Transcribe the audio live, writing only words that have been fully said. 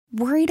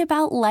Worried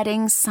about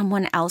letting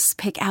someone else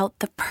pick out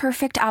the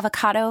perfect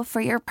avocado for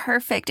your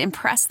perfect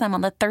impress them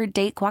on the third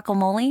date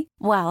guacamole?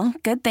 Well,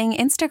 good thing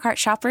Instacart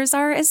shoppers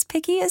are as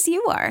picky as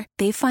you are.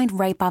 They find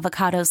ripe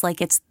avocados like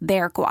it's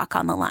their guac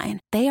on the line.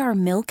 They are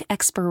milk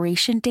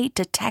expiration date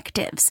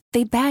detectives.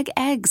 They bag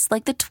eggs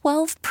like the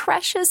 12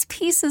 precious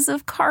pieces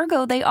of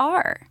cargo they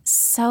are.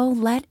 So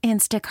let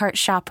Instacart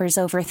shoppers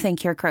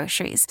overthink your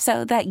groceries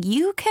so that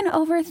you can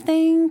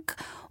overthink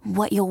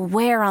what you'll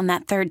wear on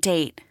that third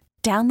date.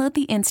 Download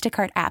the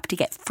Instacart app to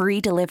get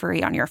free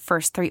delivery on your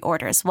first 3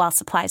 orders while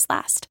supplies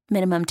last.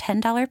 Minimum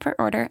 $10 per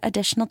order.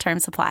 Additional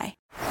terms apply.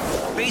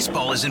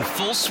 Baseball is in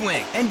full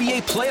swing.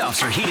 NBA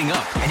playoffs are heating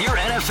up, and your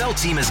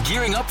NFL team is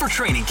gearing up for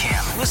training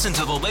camp. Listen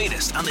to the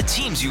latest on the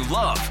teams you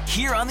love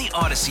here on the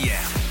Odyssey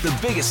app. The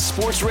biggest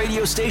sports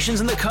radio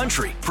stations in the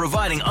country,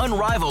 providing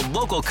unrivaled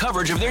local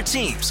coverage of their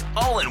teams,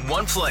 all in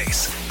one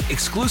place.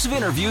 Exclusive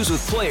interviews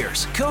with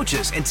players,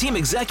 coaches, and team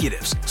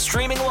executives,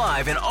 streaming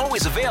live and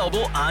always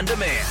available on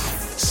demand.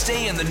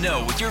 Stay in the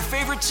know with your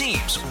favorite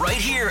teams right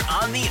here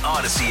on the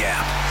Odyssey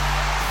app.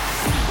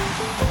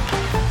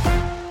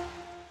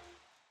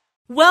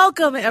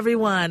 Welcome,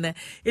 everyone.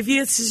 If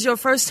this is your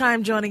first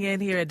time joining in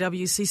here at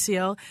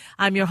WCCO,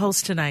 I'm your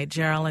host tonight,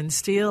 Jearlyn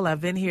Steele. I've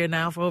been here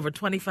now for over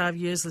 25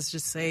 years, let's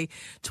just say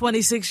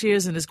 26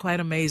 years, and it's quite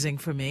amazing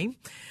for me.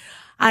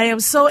 I am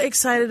so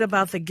excited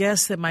about the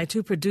guests that my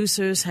 2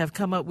 producers have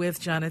come up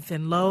with,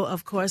 Jonathan Lowe,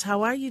 of course.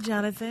 How are you,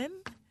 Jonathan?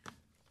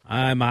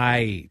 I'm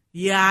aight.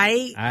 You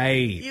aight?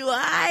 Aight. You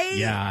aight?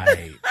 Yeah,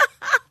 aight.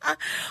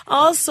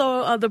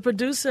 Also, the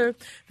producer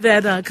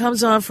that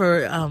comes on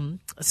for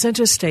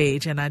Center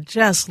Stage, and I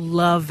just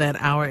love that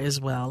hour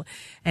as well.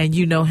 And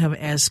you know him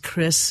as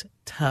Chris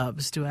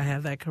Tubbs. Do I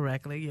have that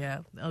correctly? Yeah.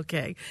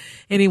 Okay.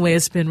 Anyway,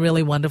 it's been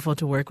really wonderful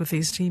to work with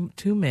these 2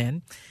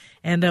 men.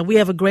 And we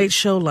have a great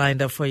show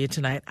lined up for you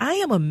tonight. I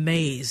am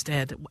amazed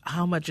at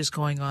how much is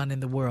going on in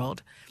the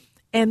world.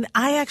 And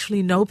I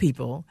actually know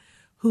people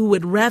who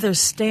would rather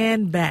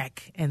stand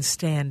back and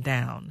stand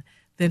down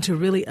than to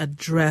really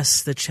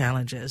address the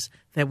challenges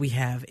that we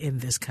have in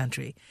this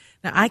country.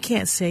 Now, I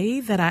can't say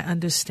that I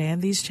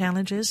understand these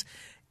challenges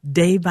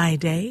day by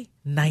day,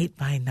 night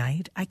by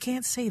night. I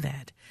can't say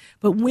that.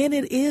 But when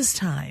it is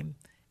time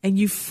and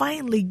you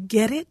finally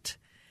get it,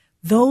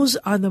 those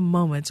are the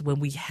moments when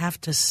we have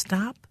to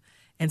stop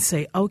and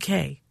say,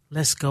 okay,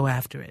 let's go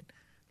after it.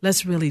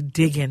 Let's really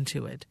dig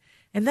into it.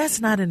 And that's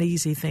not an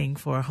easy thing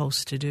for a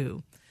host to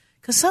do.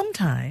 Because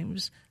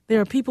sometimes there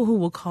are people who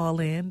will call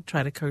in,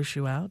 try to curse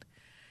you out.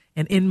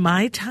 And in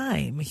my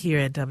time here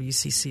at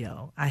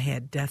WCCO, I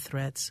had death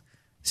threats,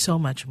 so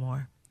much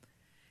more.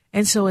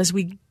 And so as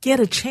we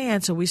get a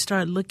chance or we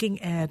start looking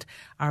at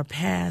our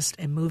past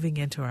and moving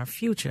into our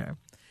future,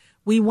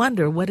 we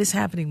wonder what is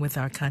happening with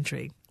our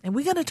country. And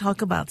we're going to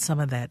talk about some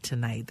of that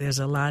tonight. There's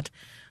a lot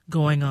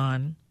going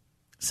on.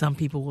 Some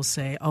people will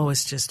say, oh,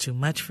 it's just too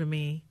much for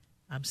me.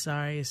 I'm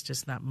sorry, it's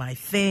just not my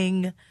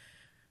thing.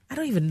 I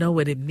don't even know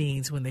what it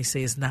means when they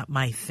say it's not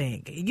my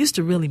thing. It used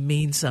to really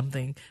mean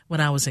something when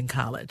I was in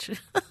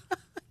college,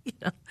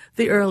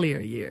 the earlier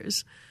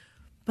years.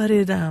 But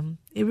it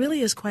really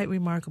is quite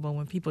remarkable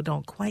when people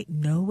don't quite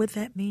know what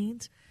that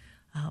means.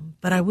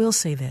 But I will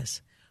say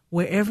this,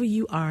 wherever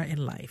you are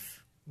in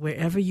life,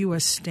 wherever you are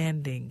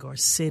standing or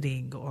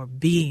sitting or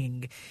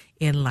being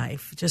in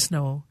life, just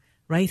know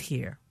right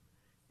here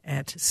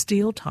at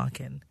Steele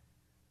Talkin',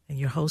 and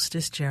your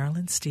hostess,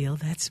 Jearlyn Steele,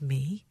 that's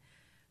me.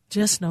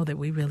 Just know that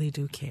we really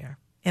do care.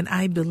 And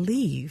I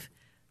believe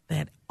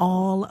that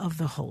all of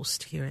the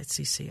hosts here at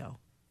CCO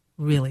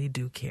really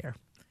do care.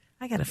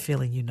 I got a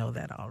feeling you know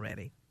that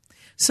already.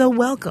 So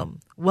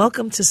welcome.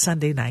 Welcome to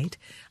Sunday night.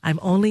 I'm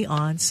only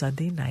on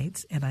Sunday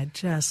nights, and I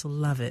just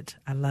love it.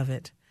 I love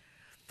it.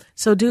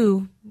 So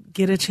do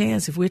get a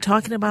chance. If we're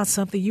talking about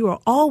something, you are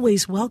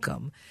always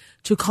welcome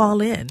to call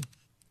in,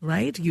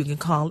 right? You can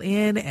call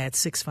in at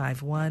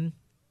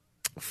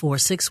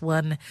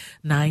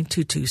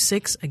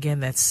 651-461-9226. Again,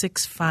 that's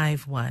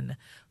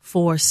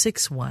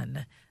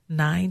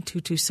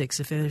 651-461-9226.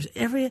 If there's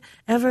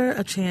ever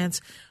a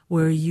chance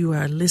where you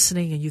are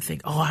listening and you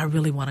think, oh, I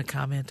really want to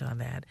comment on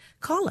that,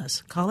 call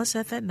us. Call us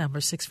at that number,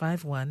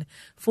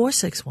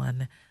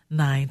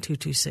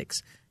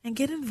 651-461-9226, and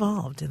get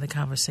involved in the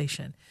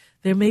conversation.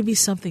 There may be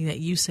something that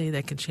you say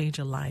that can change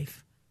a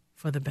life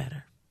for the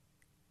better.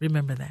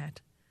 Remember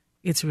that.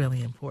 It's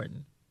really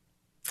important.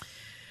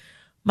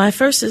 My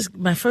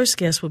first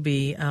guest will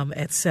be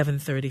at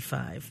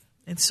 7:35.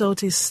 And so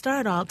to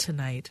start out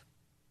tonight,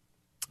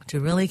 to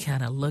really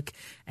kind of look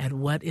at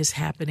what is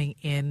happening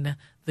in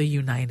the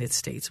United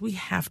States, we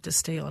have to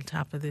stay on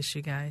top of this,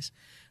 you guys.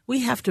 We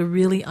have to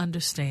really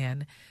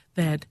understand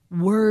that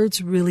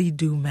words really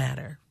do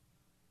matter.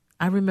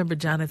 I remember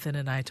Jonathan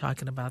and I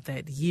talking about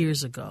that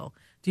years ago.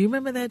 Do you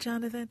remember that,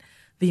 Jonathan?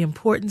 The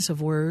importance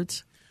of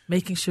words,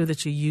 making sure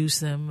that you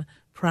use them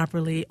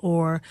properly,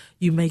 or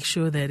you make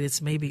sure that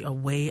it's maybe a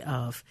way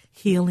of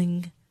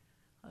healing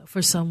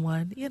for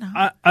someone, you know.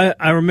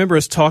 I remember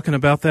us talking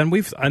about that,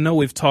 and I know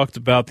we've talked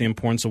about the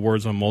importance of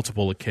words on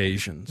multiple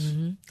occasions.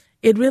 Mm-hmm.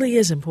 It really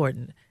is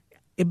important.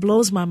 it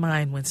blows my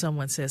mind when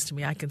someone says to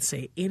me, I can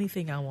say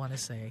anything I want to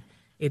say.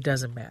 It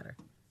doesn't matter.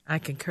 I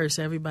can curse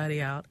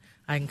everybody out.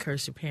 I can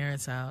curse your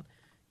parents out.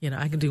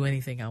 I can do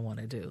anything I want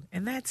to do.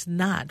 And that's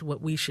not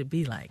what we should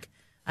be like.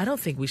 I don't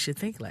think we should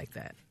think like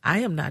that. I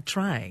am not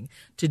trying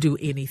to do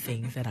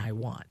anything that I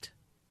want.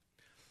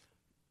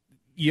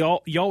 You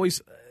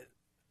always,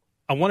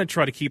 I want to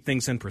try to keep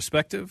things in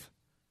perspective.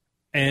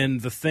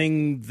 And the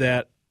thing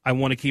that I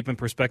want to keep in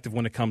perspective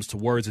when it comes to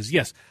words is,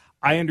 yes,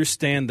 I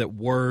understand that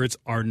words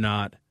are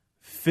not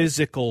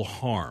physical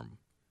harm.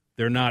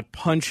 They're not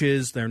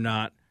punches. They're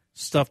not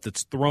stuff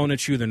that's thrown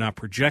at you. They're not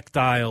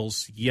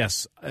projectiles.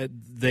 Yes,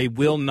 they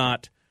will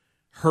not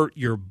hurt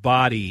your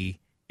body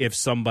if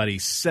somebody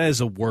says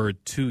a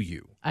word to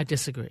you. I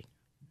disagree.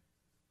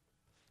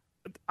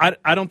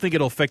 I don't think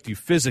it'll affect you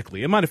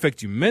physically. It might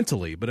affect you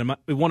mentally, but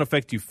it won't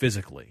affect you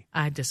physically.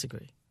 I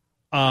disagree.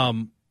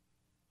 And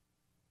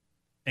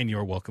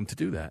you're welcome to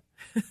do that.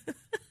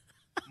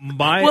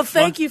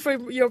 Thank you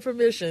for your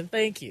permission.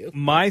 Thank you.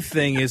 My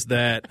thing is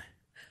that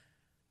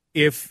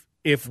if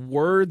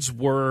words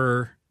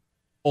were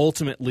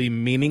ultimately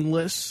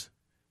meaningless,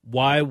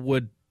 why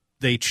would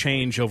they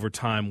change over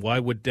time? Why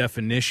would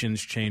definitions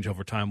change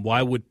over time?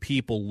 Why would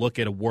people look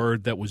at a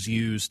word that was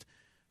used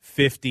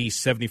 50,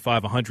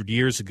 75, 100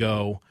 years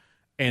ago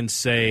and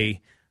say,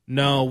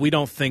 no, we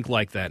don't think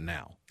like that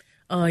now?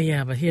 Oh,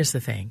 yeah, but here's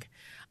the thing.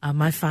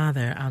 My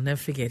father, I'll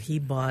never forget, he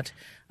bought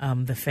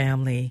the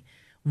family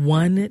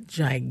one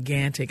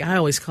gigantic, I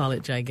always call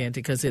it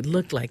gigantic because it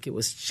looked like it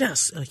was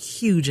just a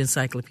huge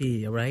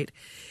encyclopedia, right?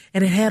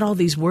 And it had all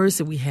these words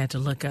that we had to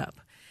look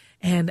up.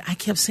 And I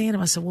kept saying to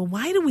myself, well,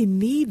 why do we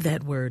need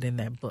that word in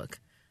that book?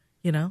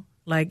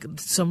 Like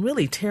some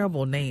really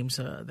terrible names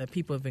that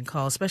people have been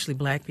called, especially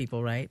black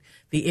people, right?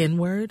 The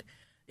N-word.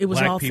 It was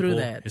black all people, through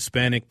that.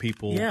 Hispanic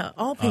people. Yeah,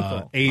 all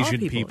people.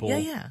 Asian all people.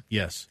 Yeah.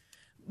 Yes.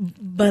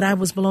 But I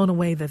was blown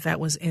away that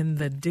was in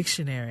the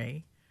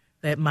dictionary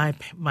that my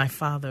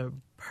father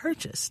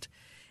purchased.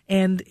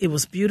 And it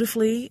was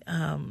beautifully,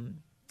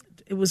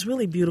 it was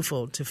really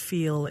beautiful to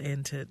feel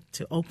and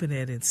to open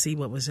it and see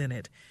what was in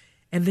it.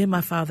 And then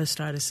my father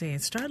started saying,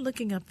 start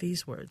looking up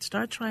these words.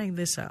 Start trying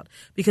this out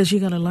because you're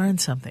going to learn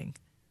something.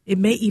 It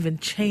may even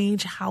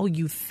change how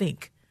you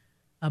think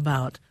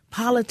about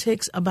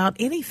politics, about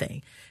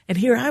anything. And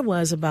here I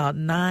was about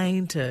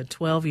 9 to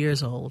 12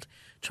 years old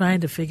trying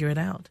to figure it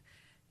out.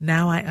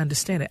 Now I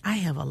understand it. I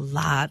have a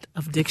lot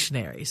of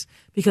dictionaries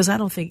because I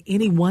don't think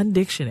any one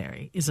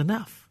dictionary is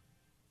enough.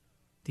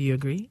 Do you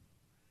agree?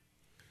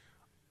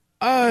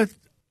 I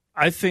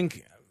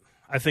think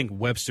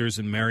Webster's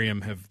and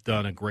Merriam have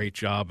done a great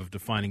job of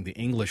defining the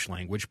English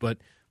language. But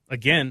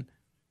again,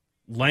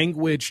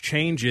 language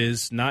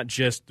changes not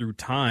just through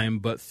time,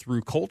 but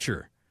through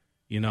culture.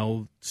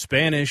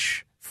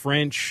 Spanish,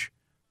 French,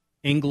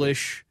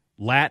 English,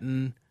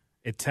 Latin,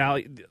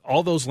 Italian,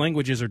 all those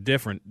languages are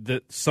different.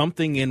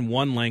 Something in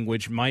one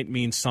language might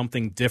mean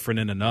something different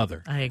in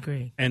another. I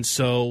agree. And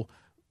so,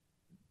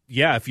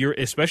 yeah,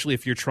 especially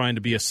if you're trying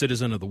to be a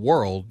citizen of the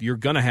world, you're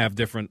going to have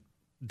different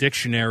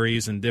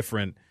dictionaries and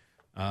different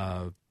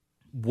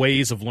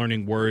ways of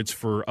learning words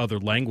for other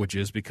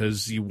languages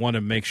because you want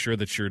to make sure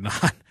that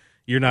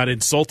you're not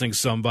insulting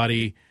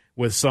somebody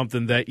with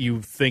something that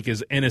you think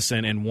is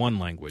innocent in one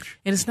language.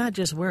 And it's not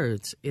just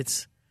words;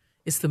 it's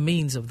the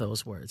means of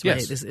those words,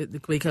 right? Yes.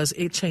 Because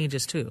it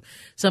changes too.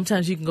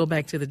 Sometimes you can go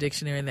back to the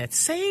dictionary and that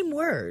same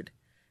word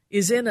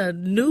is in a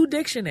new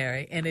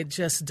dictionary and it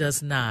just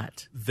does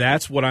not.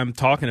 That's what I'm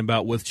talking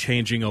about with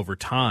changing over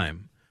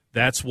time.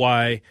 That's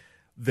why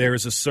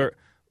there's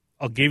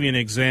I'll give you an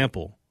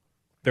example.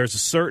 There's a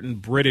certain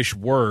British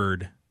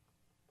word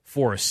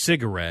for a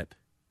cigarette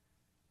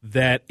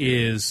that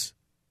is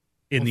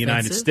in the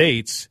United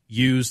States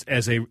used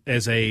as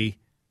a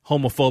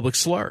homophobic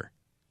slur.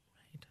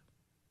 Right.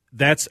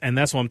 That's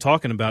what I'm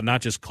talking about,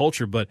 not just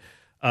culture, but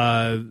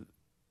the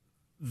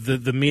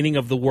meaning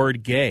of the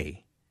word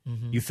gay.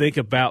 Mm-hmm. You think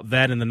about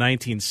that in the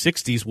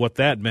 1960s, what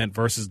that meant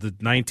versus the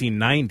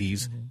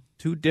 1990s,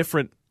 two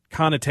different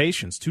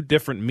connotations, two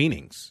different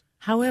meanings.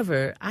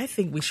 However, I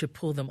think we should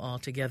pull them all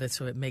together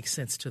so it makes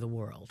sense to the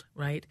world,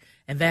 right?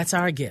 And that's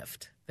our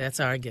gift. That's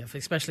our gift,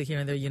 especially here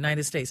in the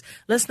United States.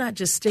 Let's not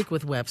just stick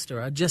with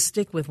Webster or just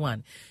stick with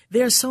one.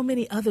 There are so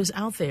many others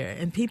out there,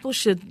 and people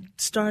should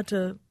start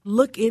to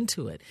look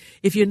into it.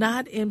 If you're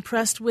not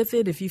impressed with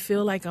it, if you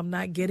feel like I'm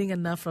not getting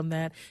enough from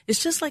that,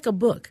 it's just like a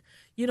book.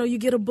 You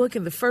get a book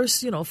and the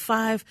first,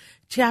 5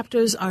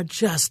 chapters are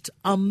just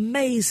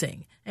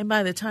amazing. And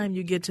by the time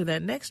you get to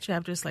that next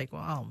chapter, it's like,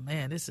 well, oh,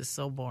 man, this is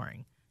so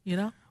boring.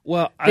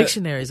 Well,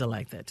 dictionaries are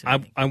like that too.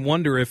 I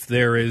wonder if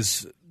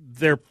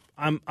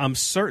I'm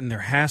certain there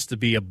has to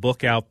be a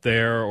book out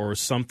there or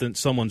something.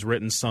 Someone's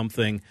written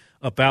something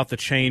about the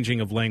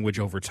changing of language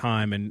over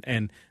time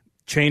and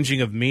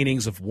changing of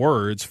meanings of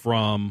words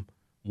from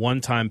one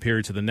time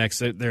period to the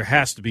next. There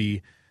has to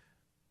be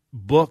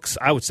books.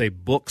 I would say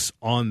books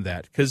on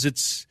that because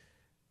it's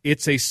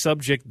a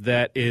subject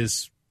that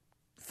is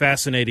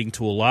fascinating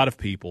to a lot of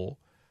people,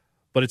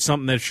 but it's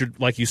something that should,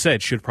 like you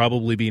said, should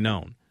probably be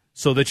known.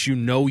 so that you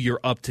know you're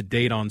up to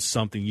date on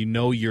something. You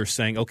know you're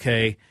saying,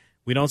 okay,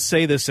 we don't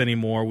say this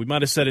anymore. We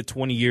might have said it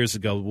 20 years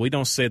ago. But we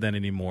don't say that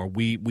anymore.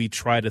 We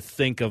try to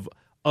think of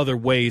other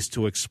ways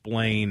to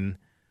explain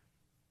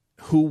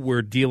who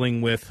we're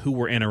dealing with, who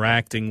we're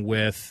interacting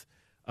with,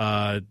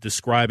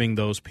 describing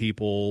those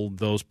people,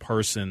 those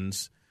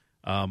persons.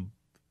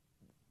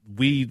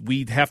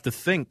 We have to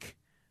think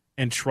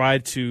and try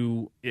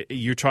to –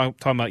 you're talking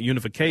about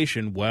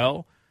unification.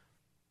 Well,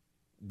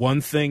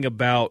 one thing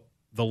about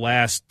the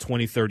last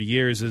 20, 30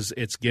 years is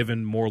it's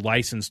given more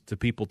license to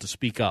people to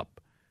speak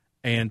up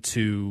and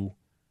to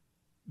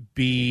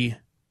be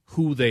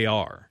who they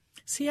are.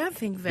 See, I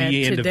think that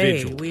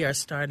today we are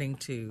starting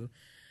to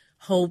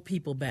hold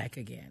people back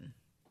again.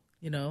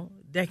 You know,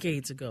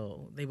 decades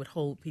ago, they would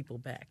hold people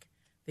back.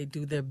 They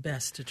do their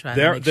best to try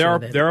to make sure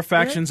that there are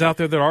factions out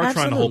there that are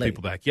trying to hold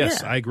people back.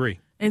 Yes, yeah. I agree.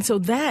 And so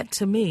that,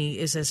 to me,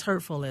 is as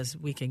hurtful as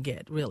we can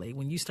get, really.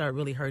 When you start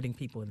really hurting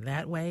people in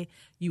that way,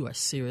 you're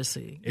serious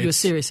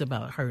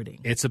about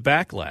hurting. It's a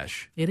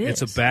backlash. It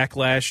is. It's a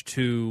backlash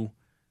to,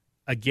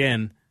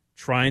 again,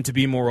 trying to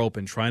be more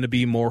open, trying to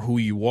be more who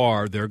you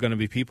are. There are going to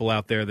be people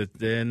out there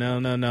that,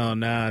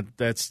 no,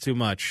 that's too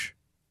much.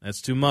 That's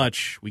too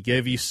much. We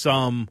gave you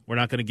some. We're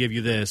not going to give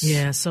you this.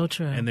 Yeah, so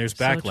true. And there's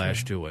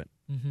backlash to it.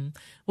 Mm-hmm.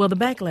 Well, the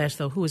backlash,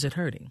 though, who is it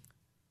hurting?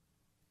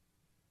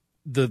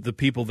 The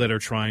people that are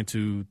trying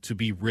to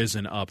be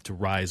risen up, to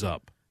rise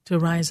up. To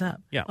rise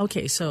up. Yeah.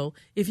 Okay, so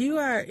if you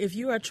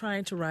are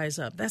trying to rise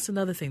up, that's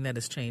another thing that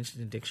has changed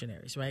in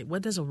dictionaries, right?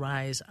 What does a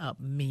rise up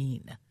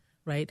mean,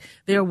 right?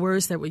 There are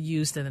words that were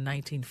used in the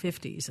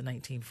 1950s and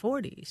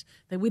 1940s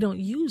that we don't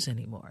use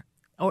anymore,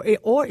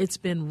 or it's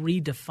been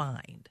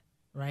redefined,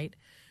 right?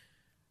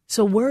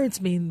 So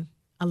words mean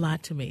a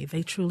lot to me.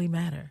 They truly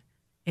matter.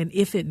 And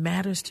if it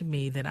matters to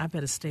me, then I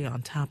better stay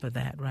on top of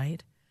that,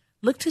 right?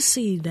 Look to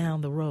see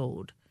down the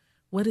road,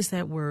 what is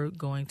that word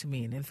going to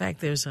mean? In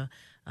fact, there's a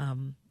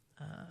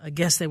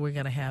guest that we're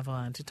going to have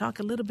on to talk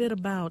a little bit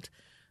about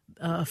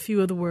a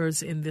few of the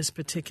words in this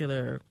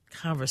particular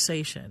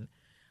conversation.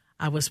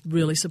 I was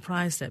really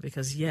surprised at,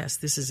 because, yes,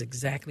 this is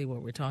exactly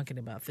what we're talking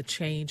about, the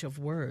change of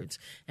words.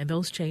 And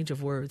those change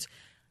of words,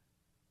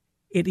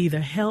 it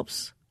either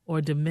helps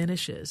or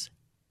diminishes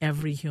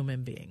every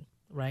human being,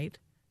 right?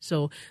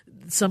 So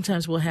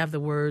sometimes we'll have the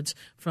words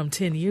from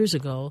 10 years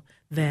ago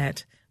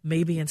that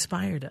maybe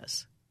inspired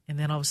us. And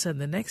then all of a sudden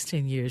the next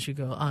 10 years you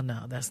go, oh,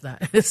 no, it's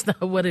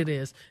not what it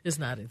is. It's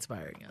not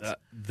inspiring us.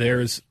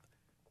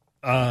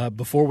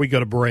 Before we go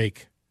to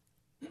break,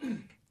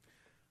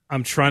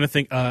 I'm trying to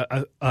think.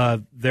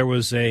 There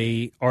was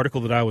a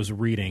article that I was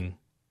reading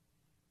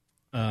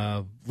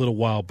a little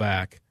while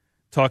back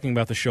talking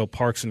about the show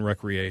Parks and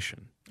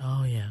Recreation.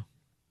 Oh, yeah.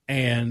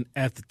 And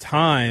at the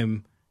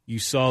time, you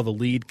saw the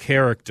lead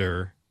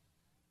character,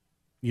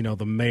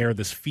 the mayor,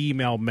 this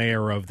female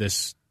mayor of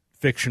this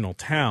fictional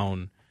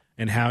town,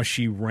 and how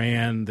she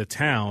ran the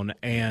town.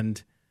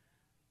 And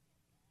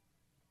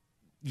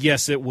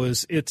yes,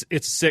 it's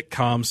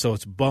sitcom, so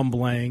it's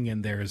bumbling,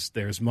 and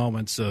there's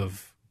moments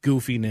of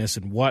goofiness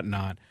and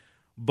whatnot.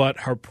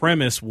 But her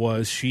premise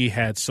was she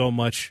had so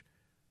much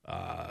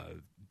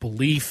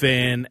belief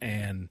in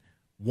and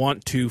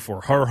want to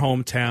for her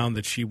hometown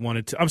that she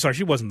wanted to. I'm sorry,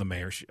 she wasn't the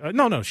mayor. She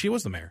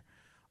was the mayor.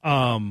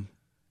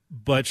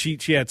 But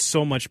she had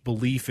so much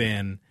belief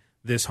in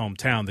this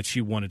hometown that she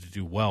wanted to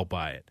do well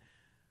by it.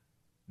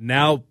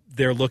 Now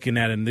they're looking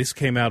at it, and this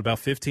came out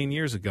about 20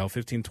 years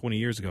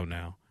ago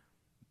now.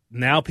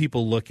 Now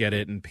people look at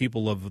it, and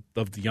people of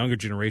the younger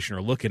generation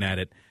are looking at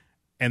it,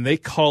 and they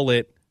call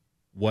it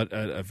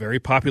a very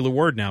popular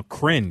word now,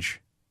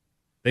 cringe.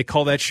 They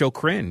call that show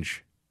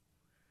cringe.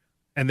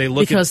 And they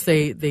look because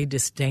they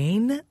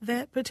disdain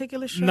that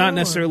particular show? Not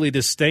necessarily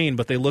disdain,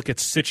 but they look at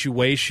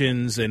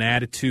situations and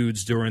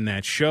attitudes during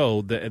that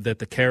show that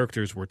the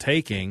characters were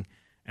taking,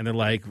 and they're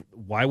like,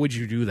 why would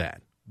you do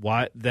that?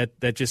 Why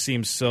that just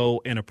seems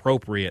so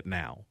inappropriate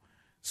now.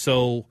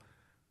 So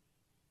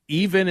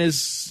even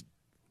as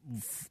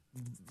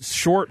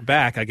short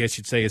back, I guess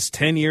you'd say, as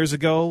 10 years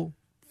ago,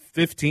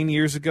 15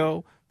 years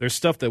ago, there's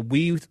stuff that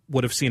we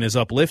would have seen as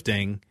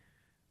uplifting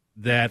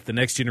that the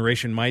next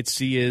generation might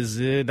see as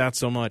not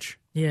so much.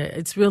 Yeah,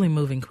 it's really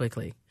moving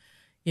quickly.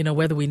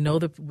 Whether we know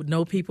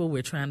people,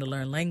 we're trying to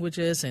learn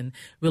languages and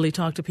really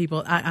talk to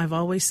people. I've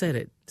always said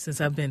it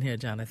since I've been here,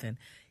 Jonathan.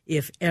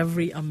 If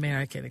every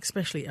American,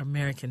 especially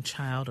American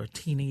child or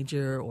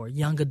teenager or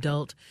young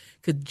adult,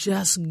 could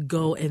just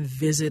go and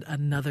visit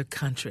another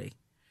country,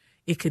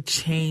 it could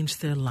change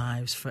their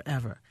lives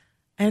forever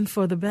and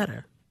for the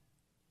better.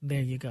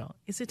 There you go.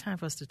 Is it time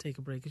for us to take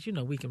a break?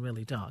 Because we can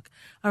really talk.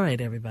 All right,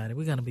 everybody,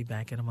 we're going to be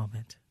back in a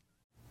moment.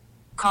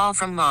 Call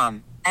from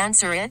mom.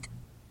 Answer it.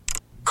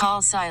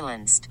 Call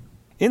silenced.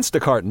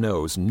 Instacart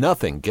knows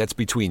nothing gets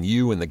between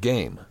you and the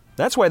game.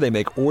 That's why they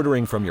make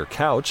ordering from your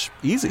couch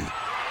easy.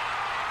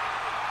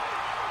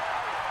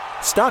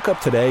 Stock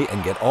up today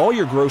and get all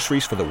your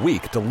groceries for the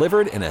week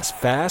delivered in as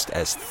fast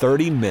as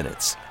 30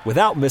 minutes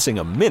without missing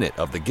a minute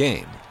of the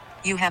game.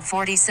 You have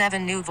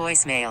 47 new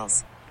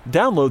voicemails.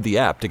 Download the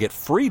app to get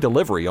free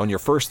delivery on your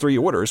first 3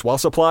 orders while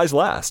supplies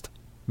last.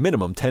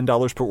 Minimum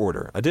 $10 per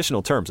order.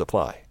 Additional terms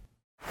apply.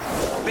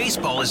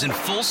 Baseball is in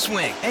full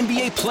swing.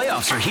 NBA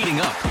playoffs are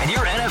heating up, and your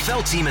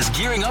NFL team is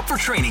gearing up for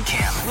training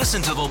camp.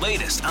 Listen to the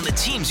latest on the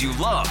teams you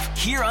love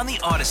here on the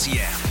Odyssey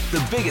app.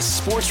 The biggest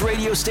sports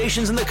radio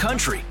stations in the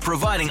country,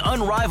 providing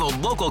unrivaled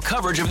local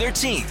coverage of their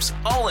teams,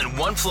 all in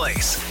one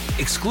place.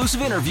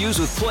 Exclusive interviews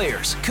with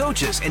players,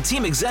 coaches, and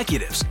team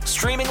executives,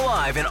 streaming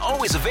live and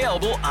always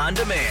available on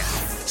demand.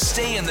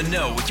 Stay in the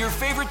know with your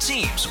favorite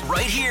teams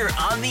right here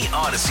on the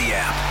Odyssey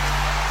app.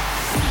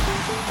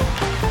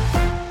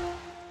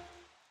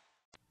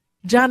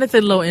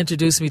 Jonathan Lowe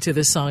introduced me to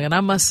this song, and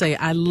I must say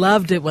I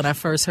loved it when I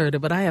first heard it,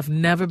 but I have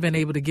never been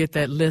able to get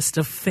that list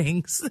of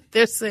things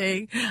they're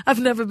saying. I've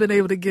never been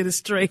able to get it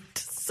straight.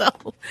 So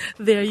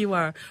there you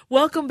are.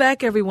 Welcome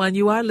back, everyone.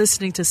 You are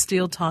listening to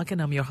Still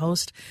Talking. I'm your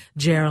host,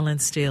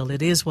 Jearlyn Still.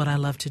 It is what I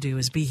love to do,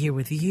 is be here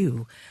with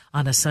you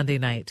on a Sunday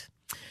night.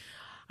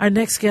 Our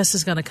next guest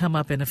is going to come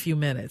up in a few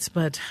minutes,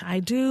 but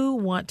I do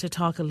want to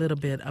talk a little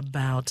bit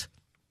about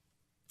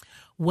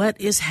what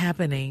is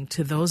happening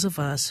to those of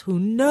us who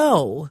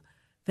know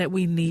that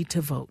we need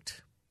to vote.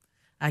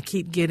 I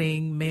keep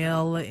getting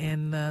mail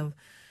in the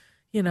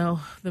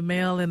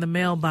mail in the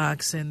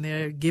mailbox, and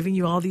they're giving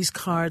you all these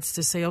cards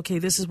to say, okay,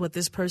 this is what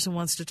this person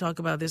wants to talk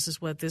about. This is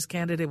what this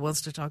candidate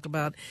wants to talk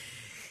about.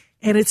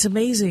 And it's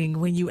amazing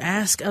when you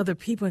ask other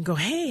people and go,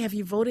 hey, have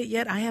you voted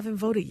yet? I haven't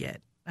voted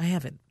yet. I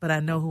haven't, but I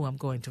know who I'm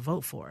going to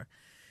vote for.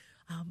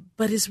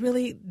 But it's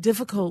really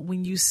difficult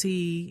when you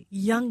see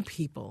young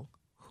people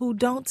who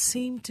don't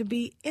seem to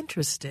be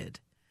interested.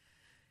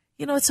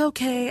 You know, it's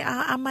okay.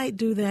 I might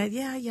do that.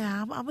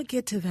 Yeah, I'm going to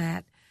get to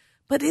that.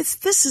 But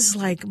this is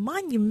like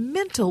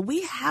monumental.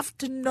 We have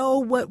to know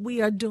what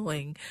we are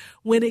doing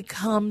when it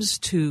comes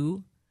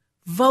to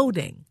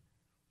voting.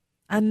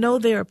 I know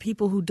there are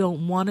people who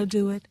don't want to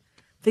do it,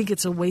 think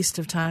it's a waste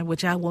of time,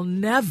 which I will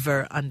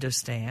never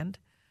understand,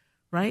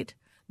 right?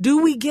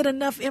 Do we get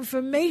enough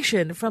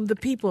information from the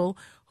people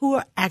who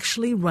are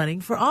actually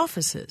running for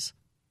offices?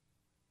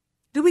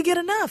 Do we get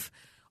enough?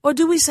 Or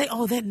do we say,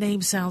 oh, that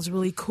name sounds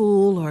really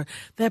cool, or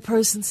that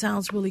person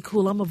sounds really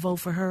cool, I'm going to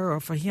vote for her or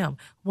for him?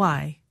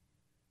 Why?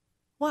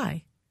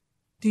 Why?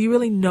 Do you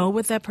really know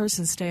what that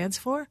person stands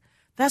for?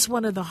 That's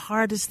one of the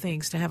hardest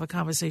things to have a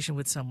conversation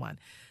with someone.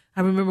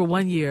 I remember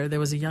one year there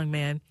was a young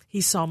man, he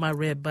saw my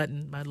red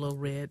button, my little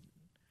red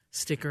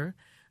sticker.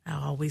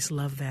 I always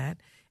love that.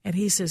 And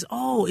he says,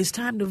 oh, it's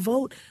time to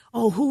vote.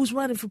 Oh, who's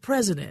running for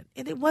president?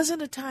 And it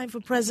wasn't a time for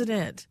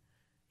president.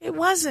 It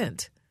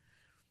wasn't.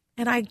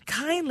 And I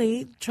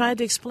kindly tried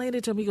to explain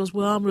it to him. He goes,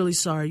 well, I'm really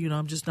sorry.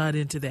 I'm just not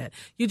into that.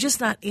 You're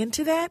just not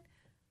into that?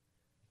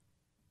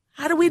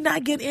 How do we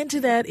not get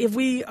into that if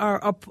we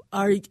are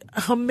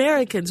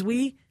Americans?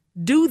 We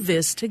do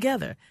this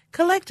together,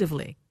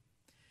 collectively.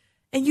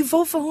 And you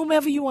vote for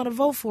whomever you want to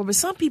vote for. But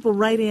some people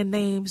write in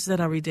names that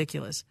are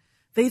ridiculous.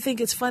 They think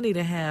it's funny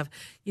to have,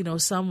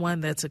 someone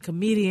that's a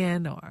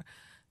comedian or,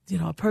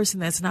 a person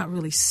that's not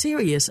really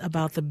serious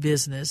about the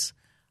business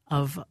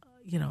of,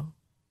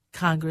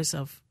 Congress,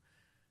 of,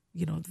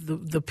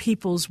 the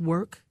people's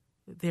work.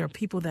 There are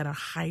people that are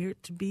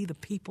hired to be to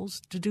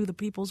do the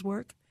people's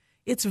work.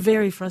 It's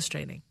very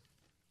frustrating.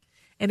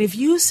 And if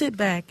you sit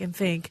back and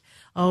think,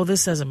 oh,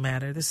 this doesn't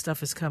matter, this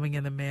stuff is coming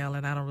in the mail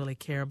and I don't really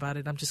care about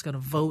it, I'm just going to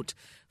vote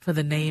for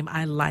the name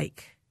I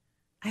like.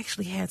 I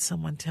actually had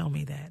someone tell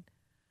me that.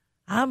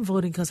 I'm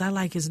voting because I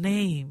like his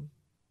name.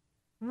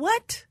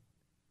 What?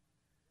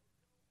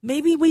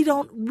 Maybe we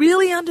don't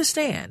really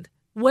understand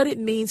what it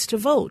means to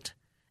vote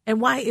and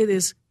why it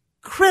is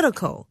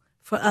critical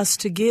for us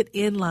to get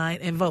in line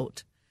and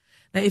vote.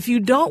 Now, if you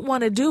don't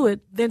want to do it,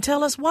 then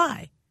tell us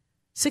why.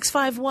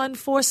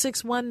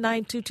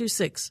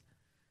 651-461-9226.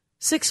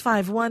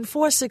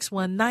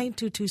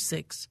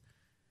 651-461-9226.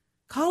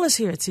 Call us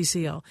here at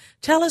CCO.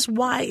 Tell us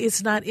why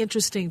it's not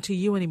interesting to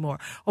you anymore,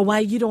 or why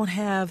you don't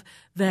have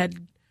that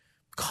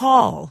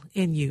call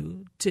in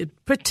you to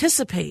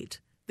participate.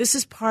 This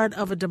is part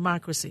of a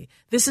democracy.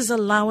 This is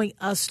allowing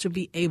us to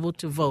be able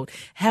to vote,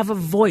 have a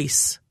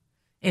voice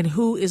in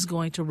who is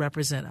going to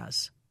represent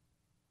us.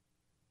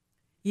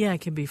 Yeah,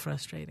 it can be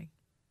frustrating.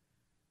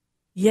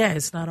 Yeah,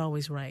 it's not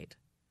always right.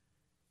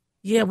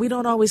 Yeah, we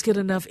don't always get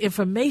enough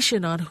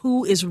information on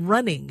who is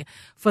running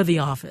for the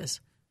office,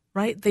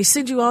 right? They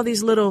send you all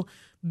these little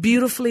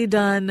beautifully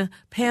done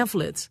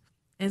pamphlets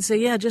and say,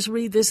 yeah, just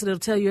read this and it'll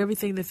tell you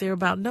everything that they're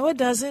about. No, it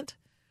doesn't.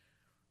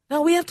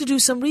 No, we have to do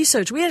some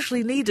research. We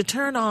actually need to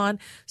turn on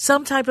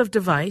some type of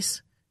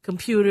device,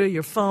 computer,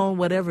 your phone,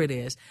 whatever it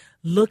is.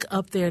 Look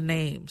up their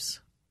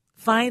names.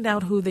 Find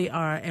out who they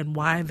are and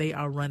why they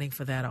are running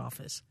for that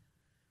office.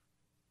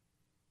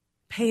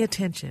 Pay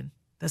attention.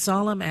 That's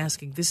all I'm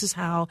asking. This is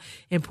how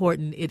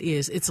important it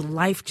is. It's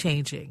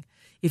life-changing.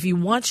 If you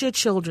want your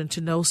children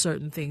to know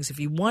certain things, if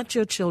you want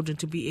your children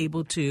to be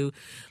able to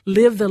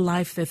live the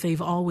life that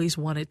they've always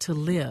wanted to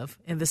live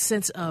in the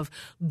sense of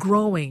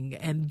growing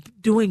and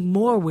doing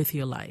more with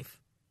your life,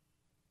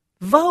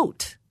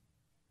 vote.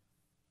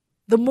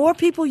 The more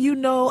people you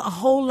know a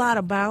whole lot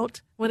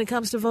about when it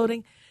comes to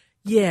voting,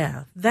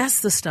 yeah, that's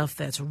the stuff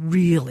that's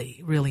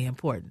really, really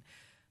important.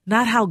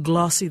 Not how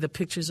glossy the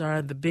pictures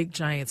are, the big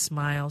giant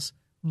smiles.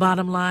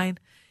 Bottom line,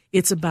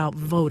 it's about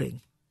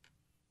voting.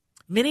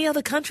 Many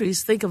other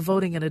countries think of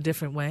voting in a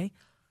different way,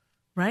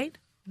 right?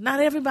 Not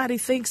everybody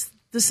thinks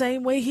the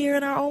same way here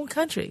in our own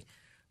country.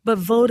 But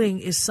voting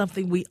is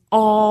something we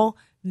all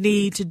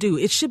need to do.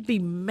 It should be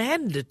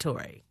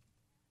mandatory.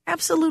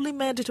 Absolutely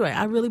mandatory.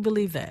 I really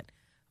believe that.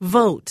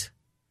 Vote.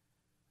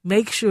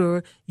 Make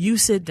sure you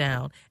sit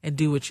down and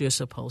do what you're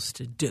supposed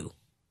to do.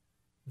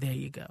 There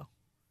you go.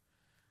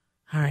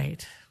 All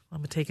right. I'm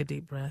going to take a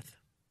deep breath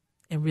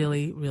and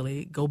really,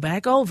 really go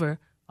back over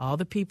all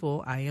the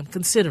people I am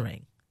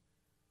considering.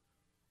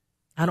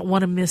 I don't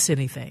want to miss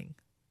anything.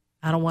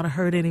 I don't want to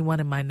hurt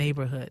anyone in my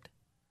neighborhood.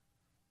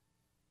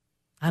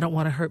 I don't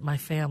want to hurt my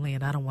family,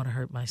 and I don't want to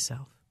hurt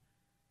myself.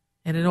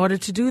 And in order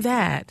to do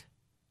that,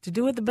 to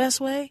do it the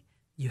best way,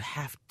 you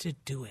have to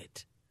do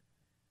it.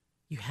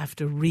 You have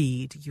to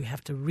read. You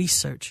have to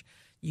research.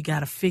 You got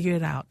to figure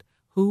it out.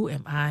 Who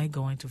am I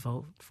going to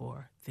vote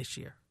for this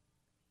year?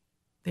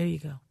 There you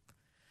go. I'm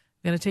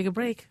going to take a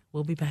break.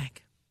 We'll be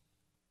back.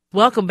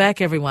 Welcome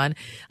back, everyone.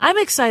 I'm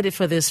excited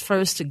for this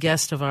first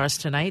guest of ours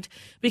tonight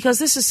because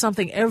this is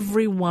something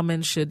every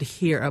woman should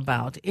hear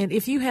about. And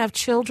if you have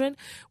children,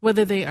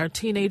 whether they are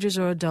teenagers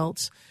or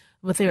adults,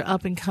 but they're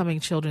up-and-coming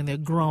children, they're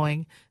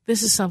growing,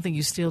 this is something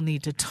you still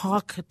need to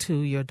talk to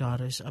your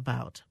daughters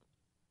about.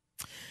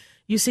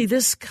 You see,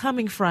 this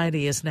coming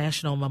Friday is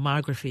National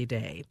Mammography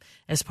Day.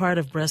 As part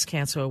of Breast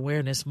Cancer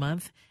Awareness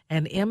Month,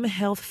 and M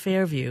Health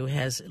Fairview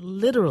has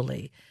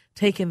literally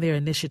taken their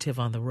initiative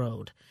on the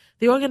road.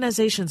 The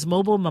organization's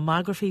mobile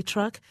mammography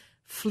truck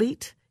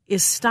fleet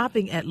is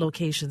stopping at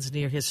locations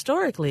near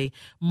historically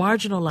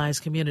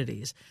marginalized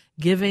communities,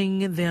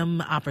 giving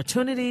them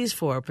opportunities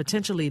for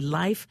potentially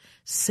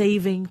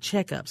life-saving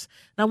checkups.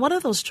 Now, one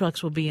of those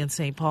trucks will be in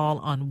St. Paul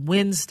on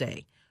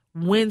Wednesday,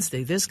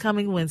 this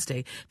coming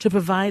Wednesday, to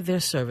provide their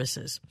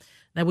services.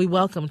 Now, we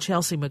welcome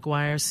Chelsea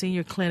McGuire,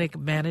 Senior Clinic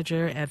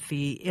Manager at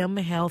the M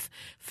Health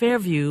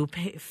Fairview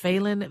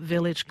Phalen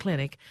Village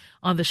Clinic,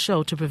 on the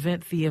show to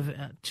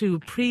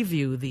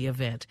preview the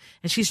event.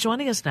 And she's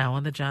joining us now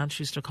on the John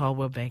Schuster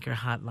Caldwell Banker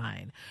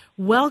Hotline.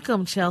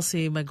 Welcome,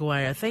 Chelsea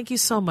McGuire. Thank you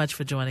so much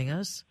for joining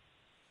us.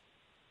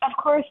 Of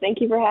course.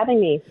 Thank you for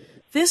having me.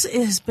 This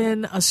has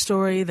been a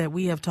story that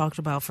we have talked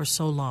about for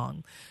so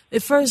long.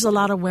 At first, a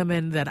lot of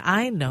women that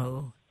I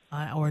know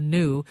or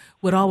knew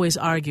would always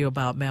argue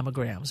about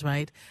mammograms,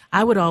 right?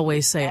 I would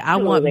always say,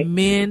 Absolutely. I want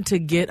men to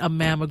get a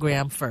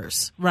mammogram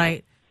first,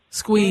 right?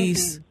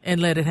 Squeeze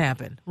and let it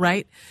happen,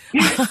 right?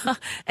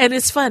 And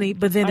it's funny,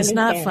 but then it's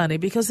not funny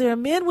because there are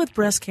men with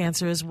breast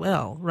cancer as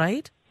well,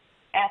 right?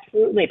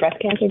 Absolutely.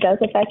 Breast cancer does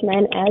affect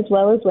men as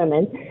well as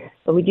women,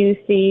 but we do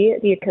see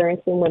the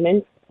occurrence in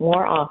women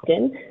more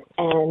often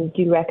and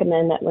do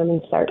recommend that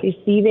women start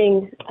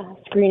receiving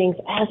screenings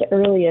as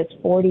early as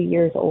 40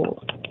 years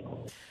old.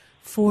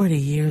 40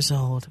 years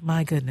old,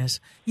 my goodness.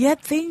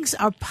 Yet things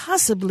are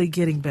possibly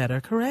getting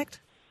better, correct?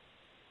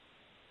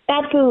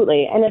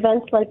 Absolutely. And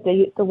events like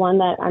the one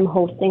that I'm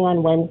hosting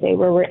on Wednesday,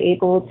 where we're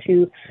able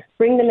to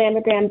bring the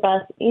mammogram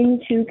bus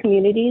into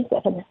communities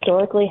that have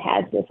historically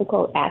had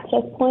difficult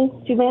access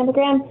points to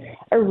mammogram,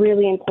 are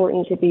really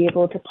important to be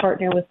able to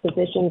partner with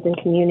physicians and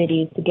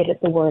communities to get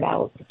the word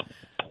out.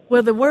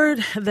 Well, the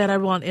word that I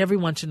want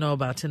everyone to know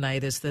about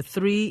tonight is the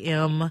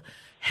 3M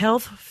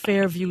Health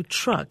Fairview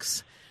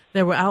trucks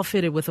that were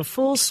outfitted with a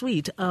full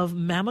suite of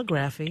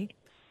mammography.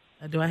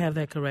 Do I have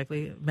that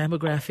correctly?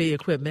 Mammography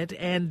equipment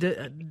and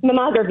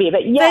mammography,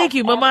 but yes. Thank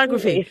you,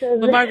 mammography. So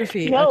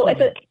mammography. No,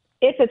 equipment.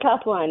 it's a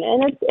tough one,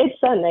 and it's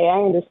Sunday.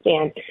 I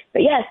understand,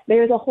 but yes,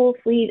 there's a whole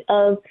fleet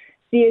of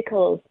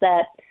vehicles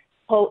that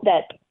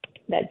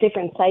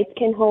different sites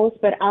can host,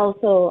 but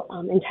also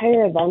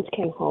entire events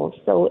can host.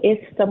 So if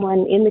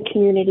someone in the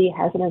community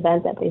has an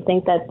event that they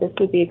think that this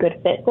would be a good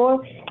fit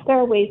for, there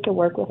are ways to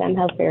work with M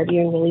Health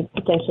Fairview and really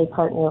potentially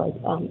partner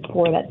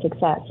for that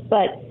success.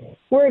 But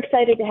we're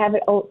excited to have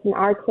it out in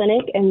our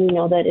clinic, and we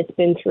know that it's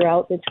been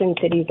throughout the Twin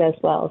Cities as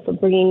well. So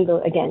bringing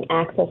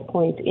access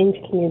points into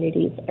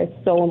communities are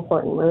so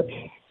important. We're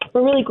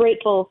really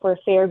grateful for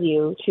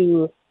Fairview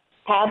to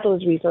have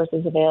those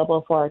resources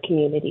available for our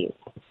communities.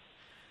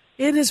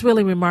 It is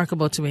really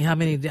remarkable to me how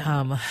many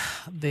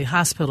the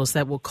hospitals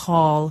that will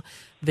call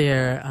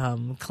their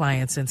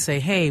clients and say,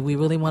 hey, we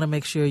really want to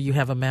make sure you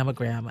have a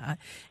mammogram.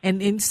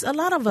 And a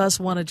lot of us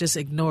want to just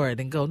ignore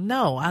it and go,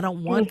 no, I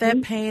don't want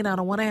that pain. I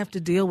don't want to have to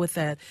deal with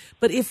that.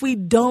 But if we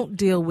don't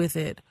deal with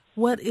it,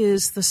 what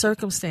is the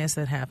circumstance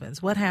that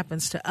happens? What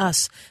happens to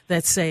us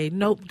that say,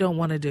 nope, don't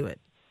want to do it?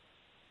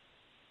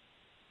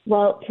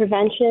 Well,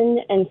 prevention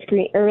and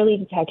early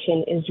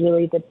detection is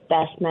really the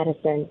best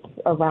medicine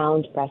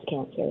around breast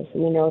cancer. So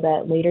we know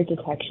that later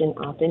detection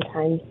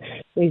oftentimes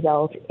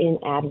results in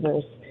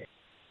adverse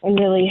and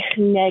really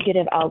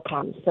negative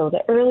outcomes. So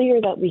the earlier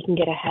that we can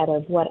get ahead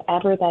of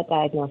whatever that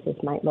diagnosis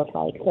might look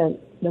like,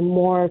 the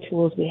more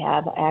tools we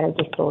have at our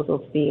disposal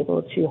to be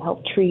able to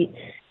help treat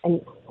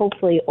and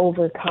hopefully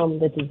overcome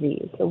the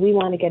disease. So we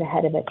want to get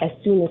ahead of it as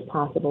soon as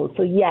possible.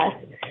 So yes,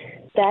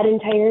 that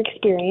entire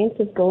experience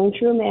of going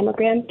through a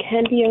mammogram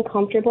can be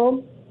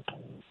uncomfortable,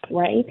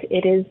 right?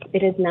 It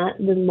is not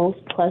the most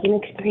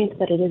pleasant experience,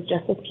 but it is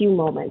just a few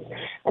moments.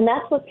 And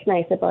that's what's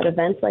nice about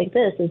events like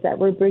this, is that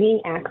we're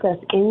bringing access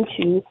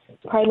into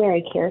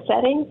primary care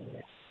settings.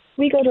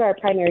 We go to our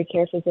primary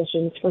care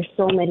physicians for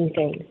so many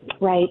things,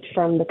 right?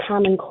 From the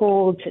common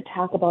cold to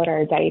talk about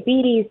our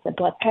diabetes, the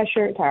blood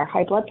pressure, to our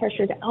high blood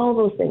pressure, to all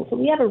those things. So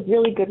we have a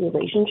really good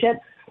relationship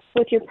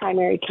with your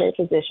primary care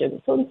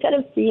physician. So instead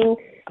of seeing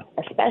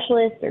a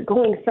specialist or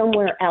going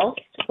somewhere else,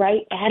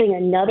 right, adding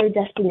another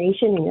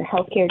destination in your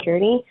healthcare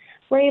journey,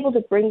 we're able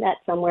to bring that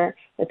somewhere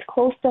that's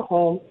close to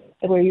home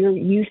and where you're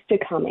used to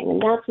coming.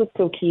 And that's what's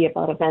so key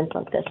about events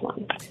like this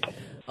one.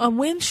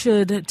 When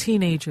should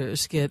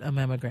teenagers get a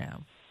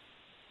mammogram?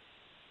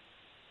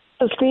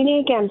 So screening,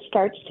 again,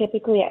 starts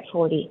typically at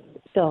 40.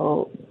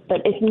 So,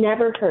 but it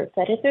never hurts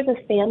that if there's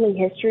a family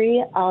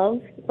history of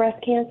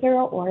breast cancer,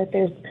 or if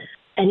there's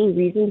any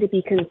reason to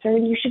be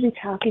concerned, you should be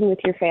talking with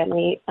your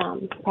family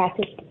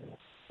practice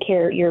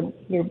care, your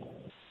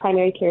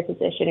primary care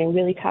physician, and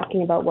really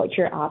talking about what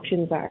your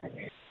options are.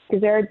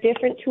 Because there are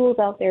different tools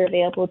out there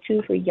available,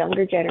 too, for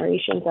younger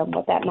generations on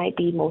what that might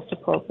be most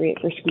appropriate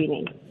for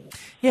screening.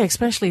 Yeah,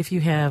 especially if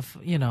you have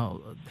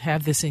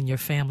this in your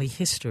family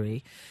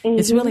history. Mm-hmm.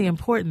 It's really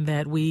important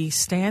that we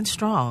stand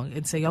strong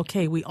and say,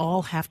 okay, we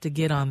all have to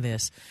get on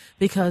this,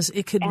 because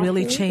it could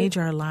really change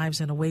our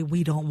lives in a way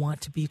we don't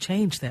want to be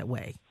changed that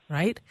way,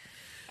 right?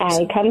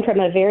 I come from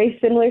a very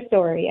similar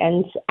story,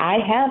 and I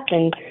have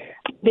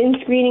been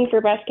screening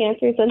for breast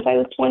cancer since I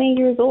was 20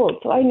 years old,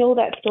 so I know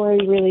that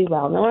story really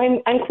well. Now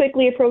I'm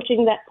quickly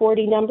approaching that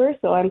 40 number,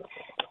 so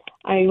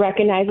I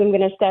recognize I'm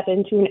going to step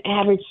into an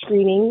average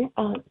screening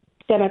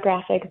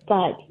demographic,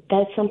 but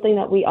that's something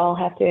that we all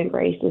have to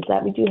embrace, is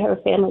that we do have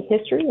a family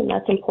history, and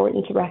that's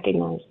important to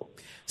recognize.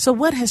 So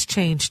what has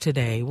changed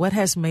today? What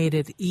has made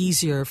it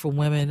easier for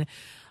women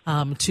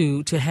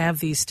to have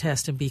these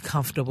tests and be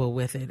comfortable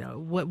with it?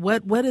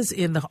 What is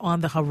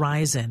on the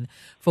horizon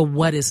for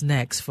what is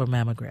next for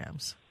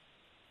mammograms?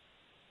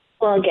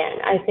 Well, again,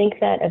 I think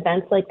that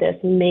events like this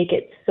make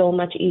it so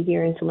much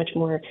easier and so much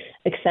more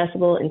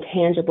accessible and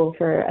tangible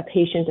for a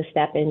patient to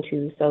step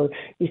into. So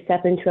you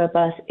step into a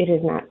bus, it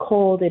is not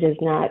cold,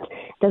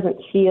 doesn't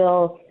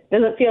feel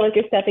like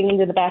you're stepping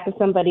into the back of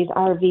somebody's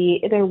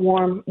RV. They're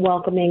warm,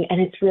 welcoming, and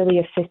it's really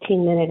a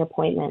 15-minute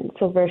appointment.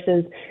 So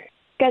versus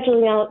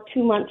scheduling out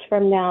 2 months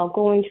from now,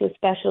 going to a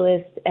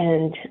specialist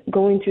and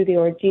going through the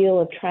ordeal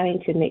of trying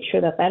to make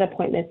sure that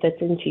appointment fits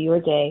into your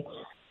day,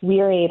 we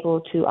are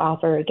able to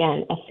offer,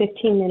 again, a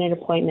 15-minute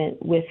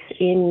appointment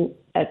within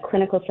a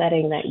clinical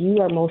setting that you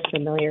are most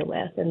familiar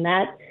with. And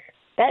that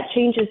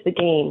changes the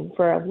game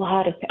for a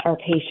lot of our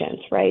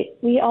patients, right?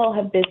 We all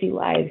have busy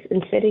lives,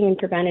 and sitting in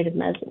preventative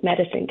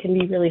medicine can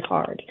be really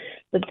hard.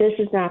 But this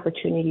is an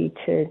opportunity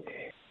to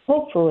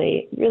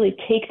hopefully really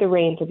take the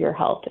reins of your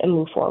health and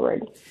move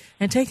forward.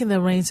 And taking the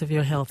reins of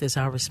your health is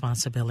our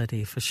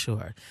responsibility for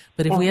sure.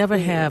 But if we ever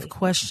have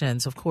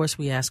questions, of course,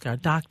 we ask our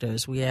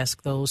doctors. We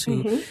ask those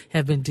who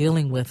have been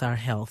dealing with our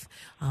health.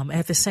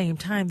 At the same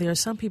time, there are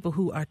some people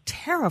who are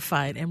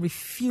terrified and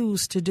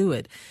refuse to do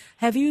it.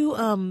 Have you,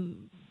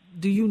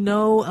 do you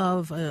know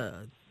of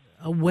a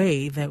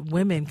way that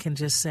women can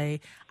just say,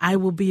 I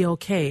will be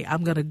okay,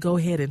 I'm going to go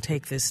ahead and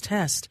take this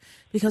test?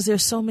 Because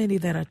there's so many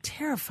that are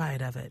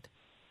terrified of it.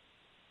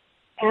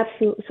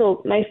 Absolutely.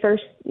 So my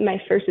first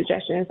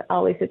suggestion is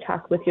always to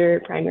talk with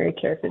your primary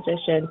care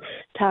physician,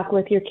 talk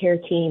with your care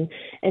team.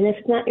 And if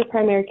it's not your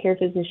primary care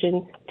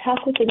physician,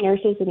 talk with the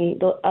nurses and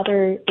the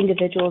other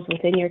individuals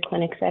within your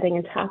clinic setting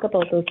and talk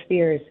about those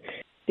fears.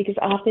 Because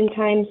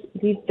oftentimes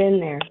we've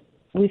been there.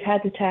 We've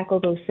had to tackle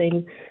those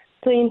same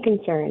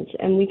concerns,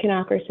 and we can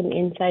offer some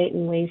insight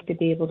and ways to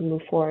be able to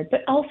move forward. But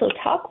also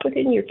talk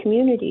within your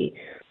community.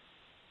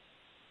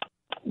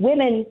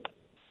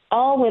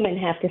 All women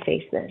have to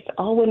face this.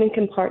 All women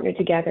can partner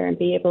together and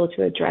be able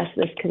to address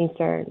this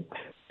concern.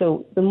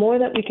 So the more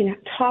that we can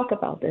talk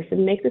about this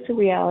and make this a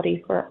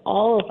reality for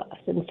all of us,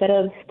 instead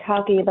of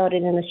talking about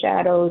it in the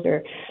shadows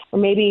or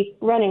maybe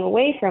running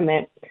away from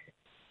it,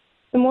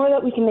 the more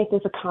that we can make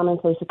this a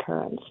commonplace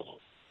occurrence.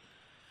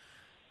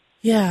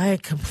 Yeah, I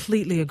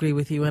completely agree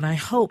with you. And I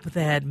hope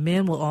that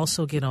men will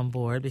also get on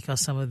board,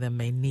 because some of them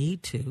may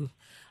need to.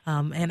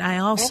 And I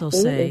also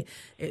say,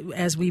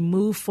 as we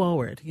move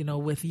forward,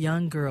 with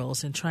young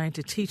girls and trying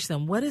to teach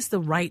them what is the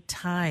right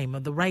time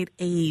or the right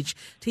age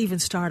to even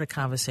start a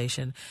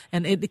conversation.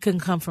 And it can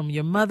come from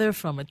your mother,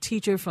 from a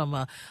teacher, from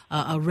a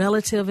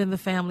relative in the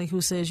family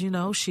who says,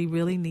 she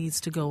really needs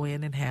to go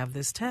in and have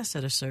this test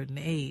at a certain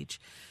age.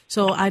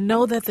 So I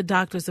know that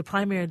the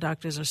primary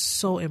doctors are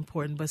so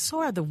important, but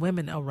so are the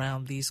women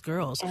around these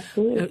girls.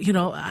 Absolutely.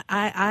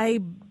 I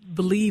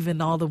believe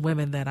in all the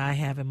women that I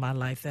have in my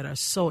life that are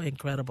so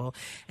incredible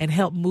and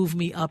help move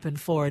me up and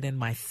forward in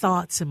my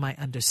thoughts and my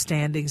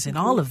understandings and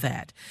all of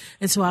that.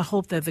 And so I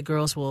hope that the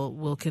girls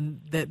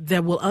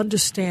that will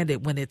understand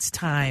it when it's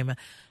time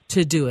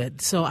to do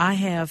it. So I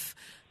have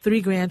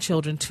 3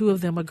 grandchildren. 2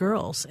 of them are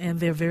girls, and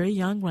they're very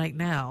young right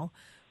now.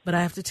 But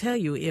I have to tell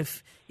you,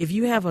 if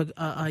you have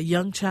a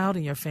young child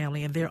in your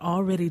family and they're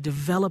already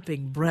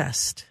developing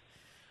breast,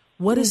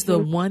 what is the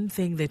one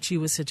thing that you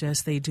would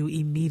suggest they do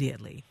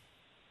immediately?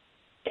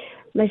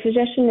 My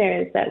suggestion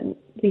there is that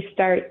we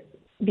start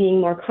being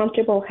more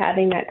comfortable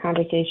having that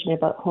conversation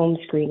about home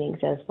screenings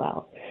as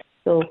well.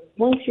 So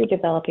once you're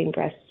developing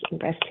breast and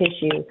breast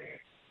tissue,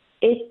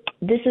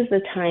 this is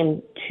the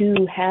time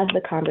to have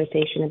the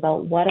conversation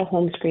about what a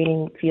home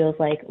screening feels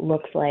like,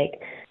 looks like,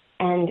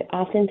 and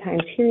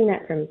oftentimes hearing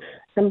that from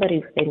somebody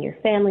within your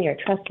family or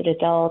trusted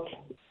adult,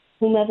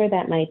 whomever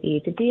that might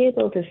be, to be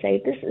able to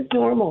say, this is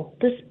normal,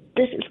 this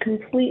is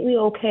completely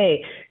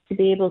okay, to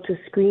be able to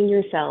screen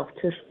yourself,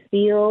 to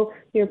feel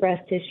your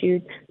breast tissue,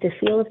 to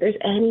feel if there's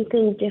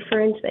anything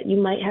different that you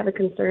might have a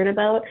concern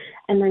about,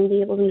 and then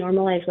be able to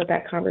normalize what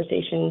that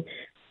conversation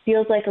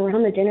feels like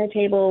around the dinner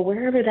table,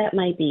 wherever that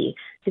might be,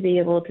 to be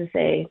able to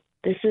say,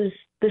 this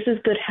is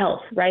good health,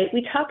 right?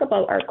 We talk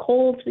about our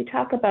colds, we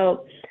talk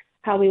about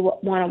how we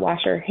want to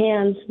wash our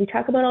hands, we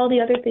talk about all the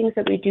other things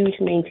that we do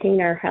to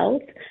maintain our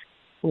health.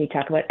 We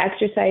talk about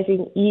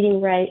exercising, eating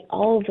right,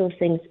 all of those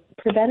things.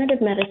 Preventative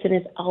medicine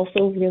is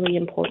also really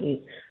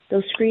important.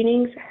 Those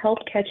screenings help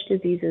catch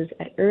diseases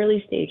at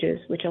early stages,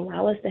 which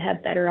allow us to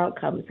have better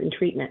outcomes in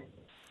treatment.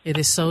 It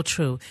is so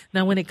true.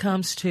 Now, when it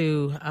comes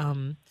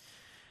to,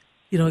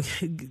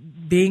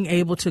 being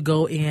able to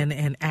go in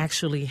and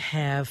actually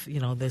have,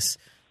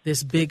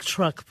 this big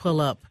truck pull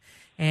up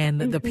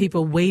and the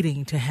people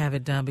waiting to have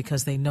it done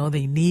because they know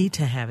they need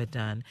to have it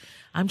done,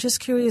 I'm just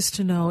curious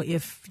to know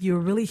if you're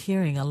really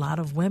hearing a lot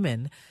of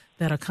women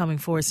that are coming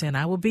forward saying,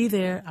 I'll be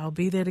there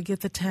to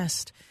get the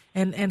test.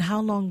 And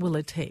how long will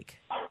it take?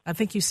 I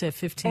think you said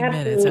 15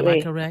 minutes. Am I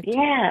correct?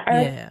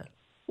 Yeah.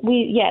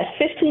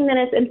 15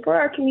 minutes. And for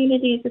our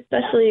communities,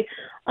 especially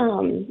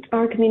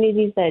our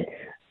communities that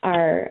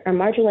are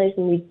marginalized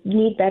and we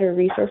need better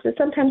resources,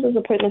 sometimes those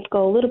appointments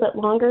go a little bit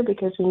longer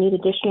because we need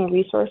additional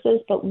resources,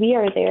 but we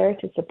are there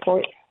to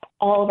support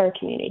all of our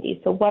communities.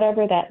 So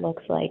whatever that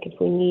looks like, if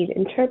we need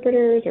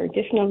interpreters or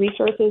additional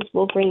resources,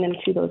 we'll bring them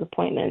to those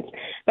appointments.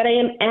 But I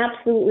am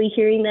absolutely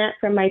hearing that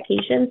from my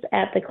patients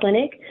at the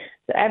clinic.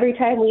 So every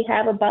time we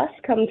have a bus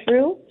come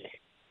through,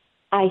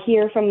 I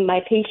hear from my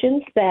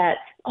patients that,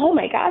 oh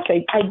my gosh,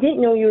 I didn't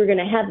know you were going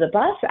to have the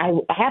bus. I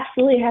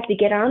absolutely have to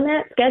get on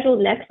that scheduled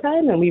next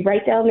time. And we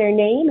write down their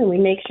name and we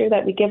make sure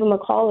that we give them a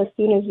call as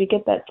soon as we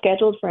get that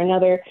scheduled for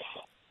another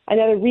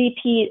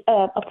repeat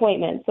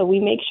appointment. So we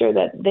make sure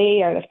that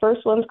they are the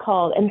first ones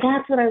called. And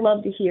that's what I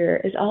love to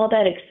hear, is all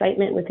that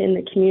excitement within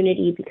the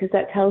community, because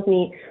that tells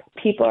me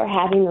people are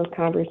having those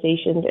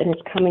conversations and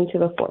it's coming to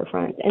the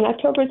forefront. And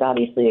October is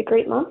obviously a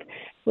great month,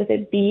 with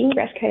it being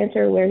Breast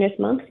Cancer Awareness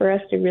Month, for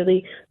us to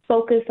really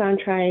focus on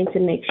trying to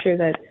make sure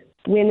that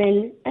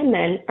women and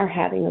men are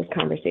having those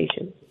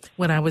conversations.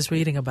 When I was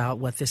reading about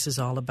what this is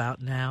all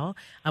about now,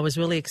 I was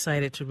really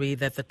excited to read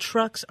that the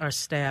trucks are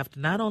staffed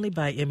not only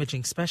by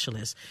imaging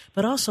specialists,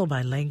 but also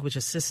by language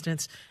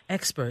assistants,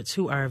 experts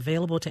who are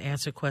available to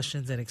answer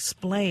questions and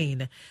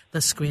explain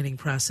the screening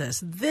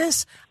process.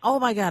 This, oh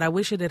my God, I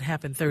wish it had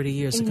happened 30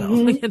 years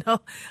ago.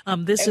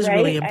 This is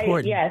really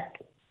important. Yes.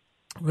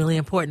 Really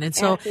important. And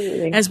so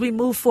Absolutely. As we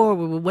move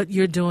forward with what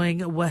you're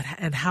doing,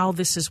 and how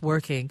this is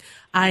working,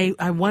 I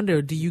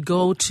wonder, do you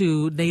go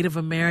to Native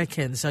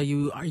Americans? Are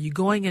you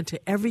going into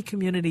every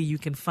community you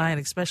can find,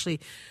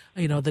 especially,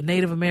 the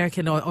Native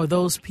American or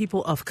those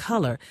people of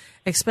color,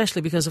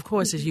 especially because, of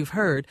course, as you've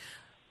heard,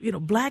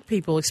 Black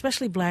people,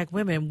 especially Black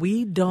women,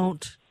 we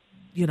don't,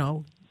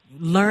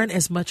 learn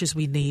as much as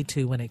we need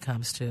to when it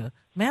comes to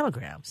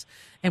mammograms.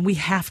 And we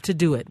have to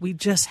do it. We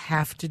just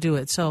have to do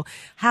it. So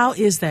how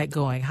is that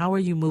going? How are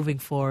you moving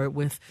forward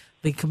with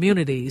the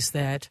communities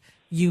that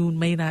you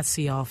may not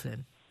see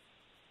often?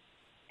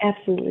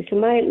 Absolutely. So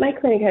my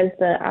clinic has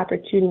the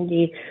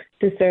opportunity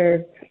to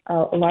serve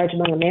a large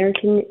Hmong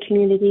American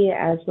community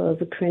as well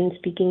as a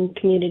Korean-speaking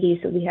community.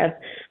 So we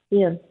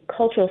have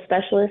cultural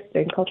specialists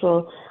and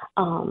cultural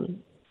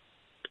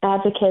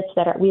advocates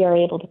that we are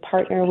able to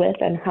partner with,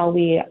 and how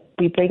we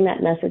bring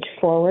that message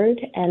forward,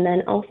 and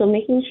then also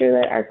making sure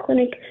that our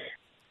clinic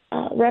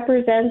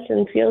represents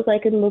and feels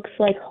like it looks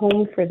like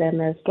home for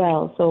them as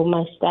well. So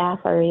my staff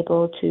are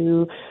able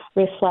to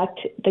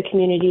reflect the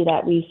community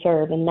that we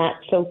serve, and that's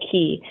so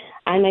key.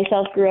 I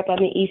myself grew up on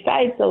the east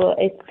side, so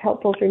it's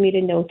helpful for me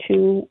to know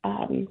too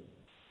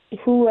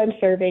who I'm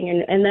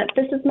serving, and that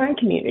this is my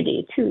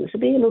community too. So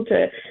being able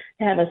to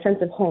have a sense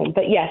of home.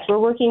 But yes, we're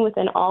working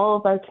within all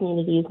of our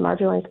communities,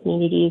 marginalized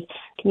communities,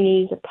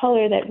 communities of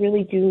color that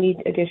really do need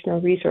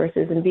additional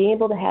resources, and being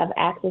able to have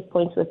access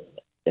points with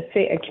the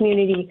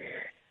community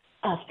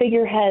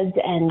figureheads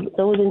and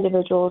those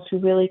individuals who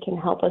really can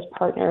help us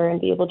partner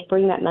and be able to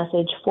bring that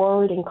message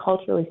forward in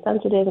culturally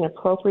sensitive and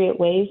appropriate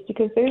ways,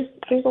 because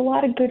there's a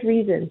lot of good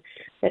reason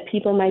that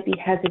people might be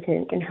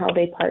hesitant in how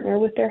they partner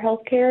with their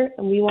healthcare,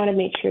 and we want to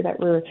make sure that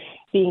we're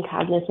being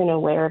cognizant and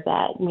aware of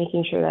that,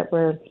 making sure that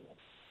we're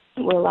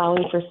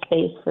allowing for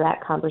space for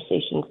that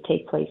conversation to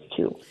take place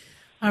too.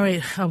 All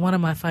right, one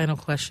of my final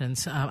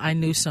questions. I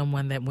knew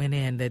someone that went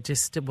in that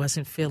just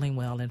wasn't feeling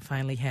well and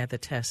finally had the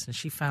test, and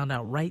she found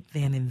out right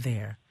then and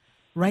there,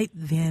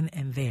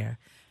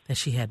 that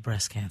she had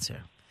breast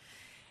cancer.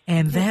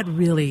 And that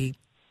really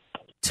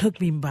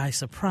took me by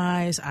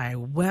surprise. I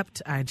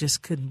wept. I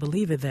just couldn't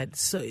believe it that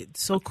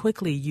so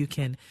quickly you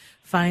can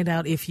find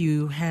out if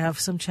you have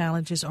some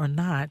challenges or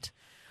not.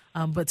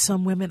 But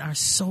some women are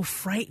so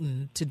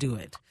frightened to do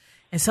it.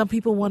 And some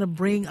people want to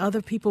bring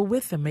other people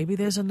with them. Maybe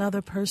there's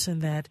another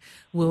person that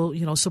will,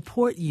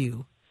 support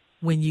you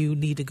when you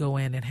need to go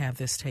in and have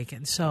this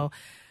taken. So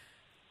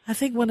I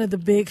think one of the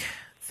big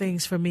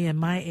things for me in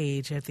my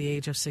age, at the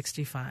age of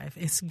 65,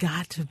 it's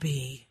got to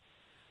be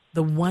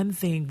the one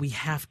thing we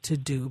have to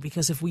do,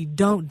 because if we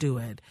don't do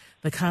it,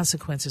 the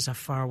consequences are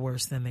far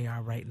worse than they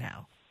are right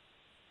now.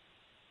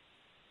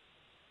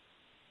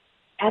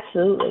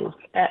 Absolutely.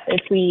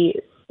 If we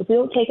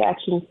don't take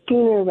action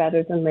sooner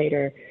rather than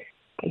later,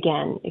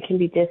 again, it can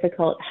be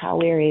difficult how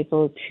we are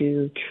able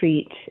to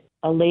treat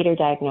a later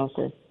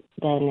diagnosis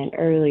than an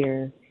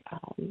earlier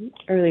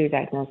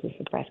diagnosis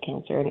of breast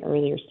cancer in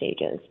earlier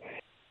stages.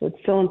 So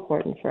it's so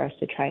important for us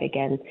to try to,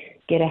 again,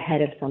 get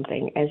ahead of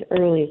something as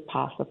early as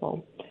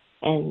possible.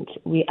 And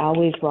we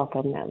always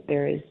welcome that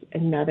there is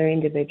another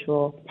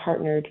individual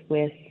partnered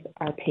with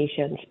our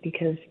patients,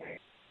 because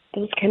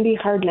those can be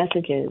hard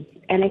messages.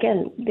 And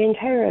again, the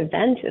entire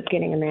event of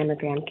getting a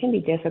mammogram can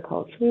be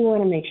difficult. So we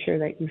want to make sure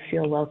that you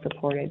feel well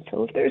supported.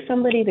 So if there's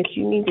somebody that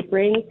you need to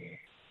bring,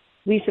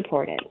 we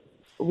support it.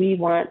 We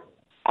want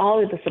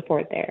all of the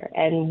support there.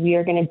 And we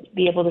are going to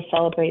be able to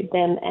celebrate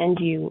them and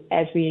you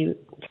as we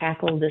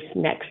tackle this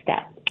next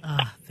step.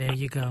 There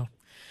you go.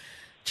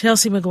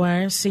 Chelsea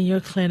McGuire, Senior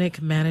Clinic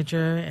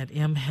Manager at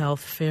M Health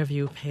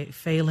Fairview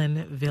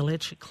Phalen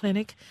Village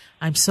Clinic.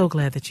 I'm so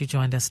glad that you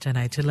joined us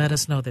tonight to let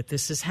us know that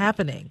this is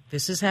happening.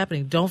 This is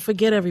happening. Don't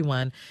forget,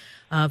 everyone,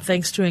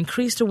 thanks to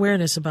increased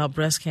awareness about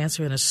breast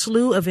cancer and a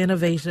slew of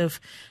innovative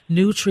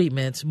new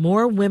treatments,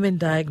 more women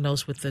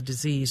diagnosed with the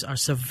disease are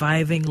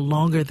surviving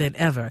longer than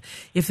ever.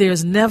 If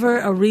there's never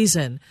a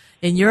reason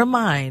in your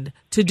mind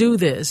to do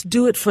this,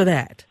 do it for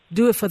that.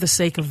 Do it for the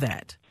sake of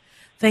that.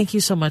 Thank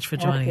you so much for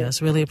joining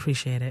us. Really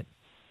appreciate it.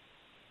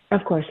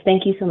 Of course.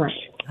 Thank you so much.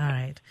 All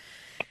right.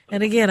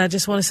 And again, I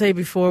just want to say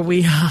before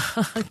we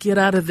get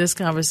out of this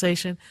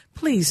conversation,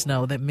 please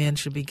know that men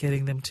should be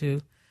getting them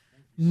too.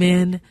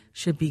 Men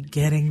should be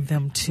getting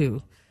them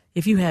too.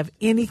 If you have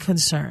any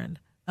concern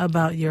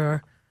about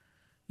your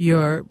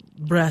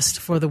breast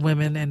for the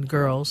women and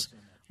girls,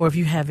 or if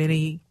you have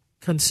any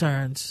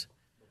concerns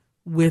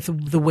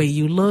with the way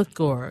you look,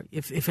 or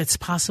if it's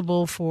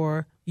possible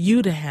for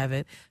you to have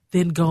it,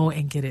 then go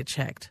and get it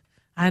checked.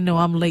 I know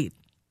I'm late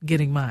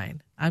getting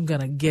mine. I'm going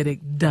to get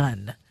it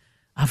done.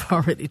 I've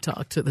already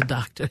talked to the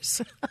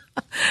doctors.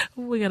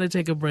 We're going to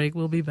take a break.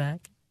 We'll be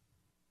back.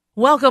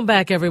 Welcome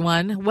back,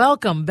 everyone.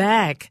 Welcome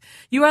back.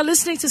 You are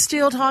listening to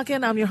Still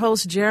Talking. I'm your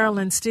host,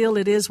 Jearlyn. Still,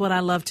 it is what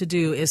I love to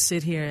do, is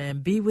sit here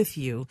and be with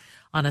you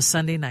on a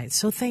Sunday night.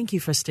 So thank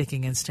you for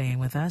sticking and staying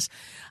with us.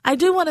 I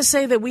do want to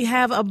say that we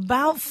have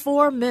about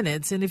 4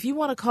 minutes, and if you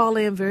want to call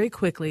in very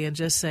quickly and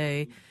just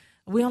say,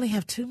 we only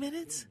have 2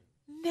 minutes?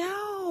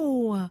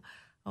 No.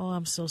 Oh,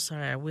 I'm so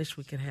sorry. I wish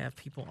we could have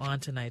people on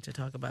tonight to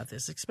talk about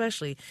this,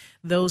 especially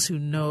those who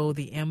know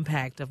the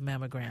impact of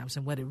mammograms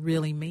and what it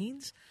really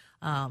means.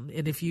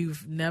 And if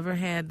you've never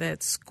had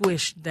that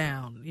squished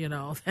down,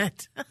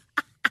 that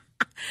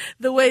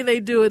the way they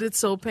do it, it's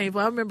so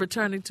painful. I remember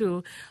turning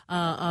to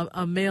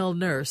a male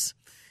nurse,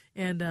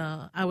 and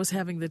I was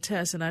having the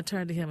test, and I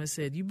turned to him and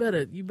said, you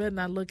better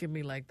not look at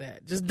me like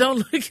that. Just don't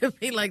look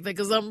at me like that,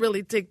 because I'm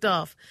really ticked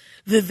off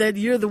that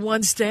you're the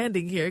one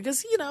standing here.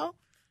 Because,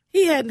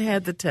 he hadn't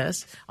had the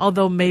test,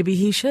 although maybe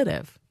he should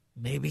have.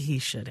 Maybe he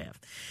should have.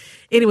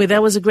 Anyway,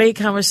 that was a great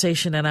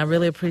conversation, and I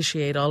really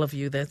appreciate all of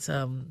you that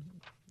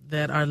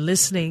are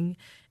listening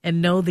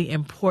and know the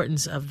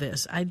importance of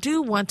this. I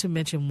do want to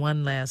mention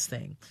one last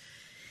thing.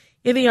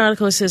 In the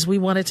article, it says we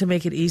wanted to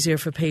make it easier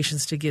for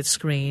patients to get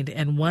screened,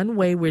 and one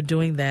way we're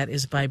doing that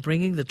is by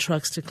bringing the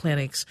trucks to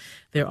clinics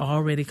they're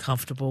already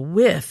comfortable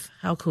with.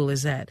 How cool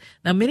is that?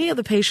 Now, many of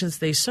the patients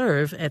they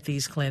serve at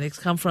these clinics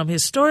come from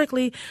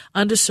historically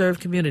underserved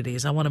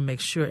communities. I want to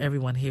make sure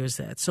everyone hears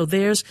that. So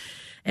there's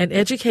an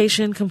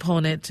education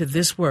component to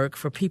this work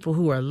for people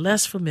who are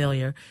less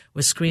familiar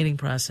with screening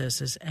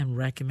processes and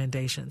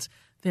recommendations.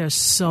 There are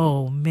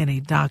so many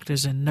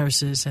doctors and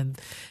nurses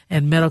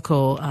and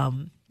medical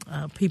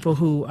people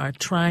who are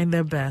trying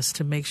their best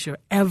to make sure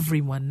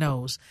everyone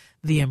knows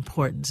the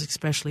importance,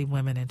 especially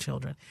women and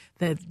children,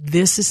 that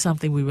this is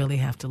something we really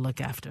have to look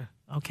after,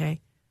 okay?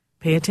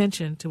 Pay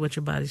attention to what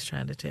your body's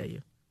trying to tell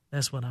you.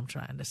 That's what I'm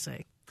trying to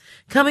say.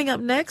 Coming up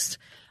next,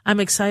 I'm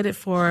excited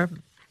for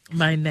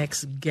my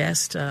next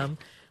guest.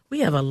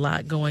 We have a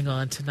lot going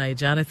on tonight.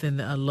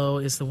 Jonathan Lowe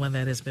is the one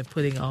that has been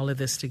putting all of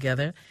this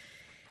together.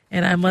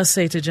 And I must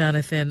say to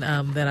Jonathan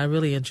that I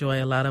really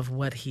enjoy a lot of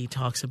what he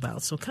talks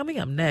about. So coming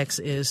up next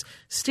is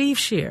Steve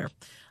Shear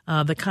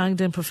the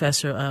Congdon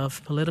Professor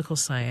of Political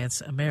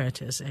Science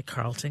Emeritus at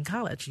Carleton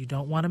College. You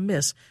don't want to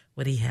miss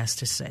what he has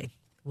to say.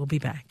 We'll be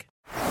back.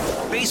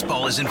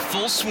 Baseball is in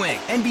full swing.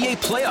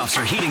 NBA playoffs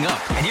are heating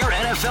up, and your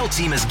NFL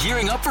team is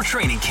gearing up for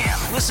training camp.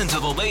 Listen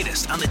to the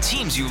latest on the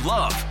teams you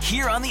love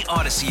here on the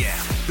Odyssey app.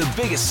 The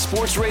biggest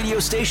sports radio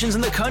stations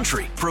in the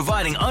country,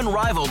 providing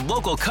unrivaled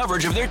local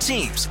coverage of their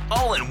teams,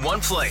 all in one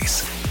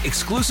place.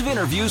 Exclusive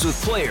interviews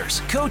with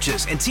players,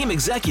 coaches, and team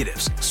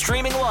executives,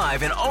 streaming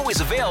live and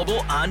always available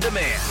on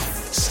demand.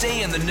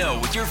 Stay in the know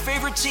with your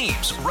favorite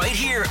teams right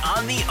here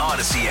on the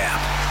Odyssey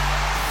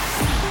app.